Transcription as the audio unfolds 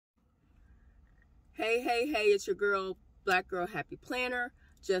Hey, it's your girl, Black Girl Happy Planner.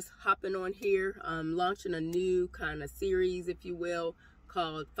 Just hopping on here. I'm launching a new kind of series, if you will,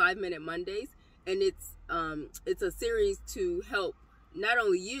 called 5-Minute Mondays. And it's a series to help not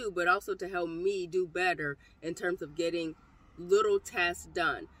only you, but also to help me do better in terms of getting little tasks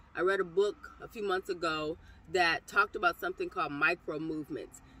done. I read a book a few months ago that talked about something called micro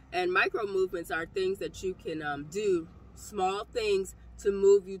movements. And micro movements are things that you can do, small things to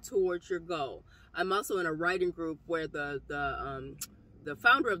move you towards your goal. I'm also in a writing group where the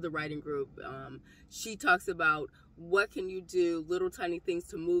founder of the writing group, she talks about what can you do, little tiny things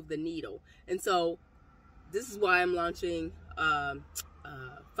to move the needle. And so this is why I'm launching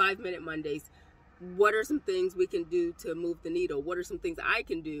 5-Minute Mondays. What are some things we can do to move the needle? What are some things I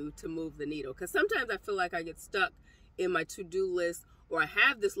can do to move the needle? Because sometimes I feel like I get stuck in my to-do list, or I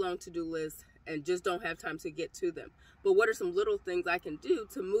have this long to-do list and just don't have time to get to them. But what are some little things I can do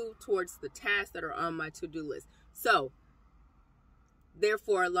to move towards the tasks that are on my to-do list? So,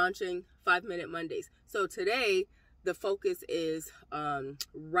 therefore, launching 5-Minute Mondays. So today, the focus is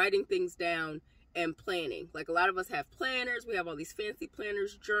writing things down and planning. Like, a lot of us have planners. We have all these fancy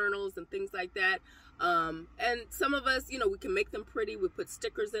planners, journals, and things like that. And some of us, we can make them pretty. We put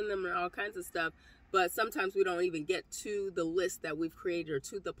stickers in them and all kinds of stuff. But sometimes we don't even get to the list that we've created or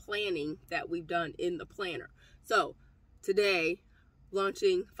to the planning that we've done in the planner. So today,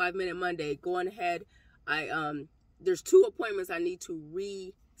 launching 5-Minute Monday, going ahead, there's 2 appointments I need to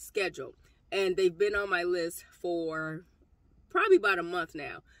reschedule. And they've been on my list for probably about a month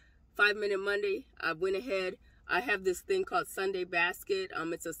now. 5-Minute Monday, I went ahead. I have this thing called Sunday Basket.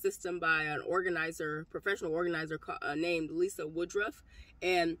 It's a system by an organizer, professional organizer named Lisa Woodruff.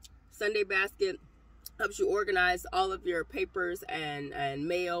 And Sunday Basket helps you organize all of your papers and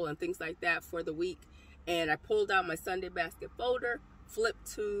mail and things like that for the week. And I pulled out my Sunday Basket folder,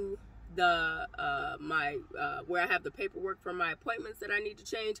 flipped to the where I have the paperwork for my appointments that I need to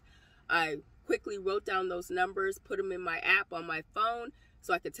change. I quickly wrote down those numbers, put them in my app on my phone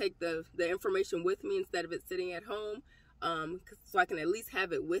so I could take the information with me instead of it sitting at home, so I can at least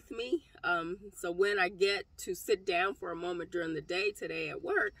have it with me. So when I get to sit down for a moment during the day today at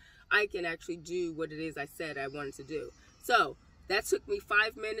work, I can actually do what it is I said I wanted to do. So that took me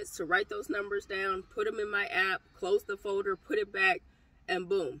 5 minutes to write those numbers down, put them in my app, close the folder, put it back, and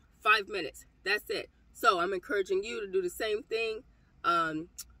boom, 5 minutes. That's it. So I'm encouraging you to do the same thing.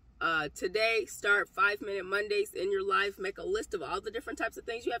 Today, start 5-Minute Mondays in your life. Make a list of all the different types of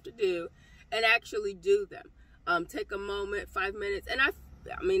things you have to do and actually do them. Take a moment, 5 minutes. And I'm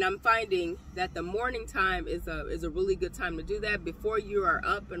finding that the morning time is a really good time to do that before you are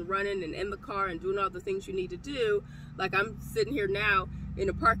up and running and in the car and doing all the things you need to do. Like, I'm sitting here now in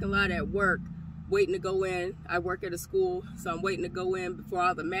the parking lot at work waiting to go in. I work at a school, so I'm waiting to go in before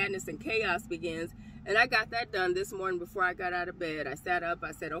all the madness and chaos begins. And I got that done this morning before I got out of bed. I sat up,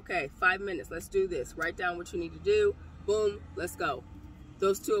 I said, okay, 5 minutes, let's do this. Write down what you need to do. Boom, let's go.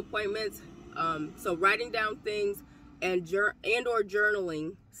 Those 2 appointments. So writing down things and or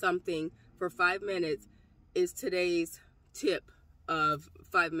journaling something for 5 minutes is today's tip of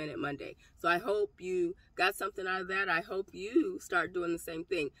 5-Minute Monday. So I hope you got something out of that. I hope you start doing the same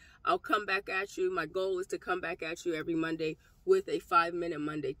thing. I'll come back at you. My goal is to come back at you every Monday with a 5-Minute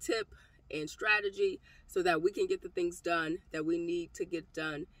Monday tip and strategy so that we can get the things done that we need to get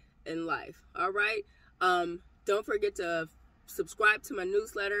done in life. All right. Don't forget to subscribe to my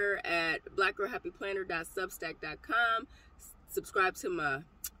newsletter at blackgirlhappyplanner.substack.com. Subscribe to my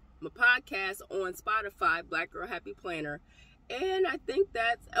podcast on Spotify, Black Girl Happy Planner. And I think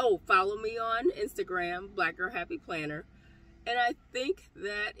follow me on Instagram, Black Girl Happy Planner. And I think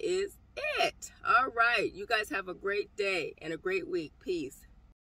that is it. All right. You guys have a great day and a great week. Peace.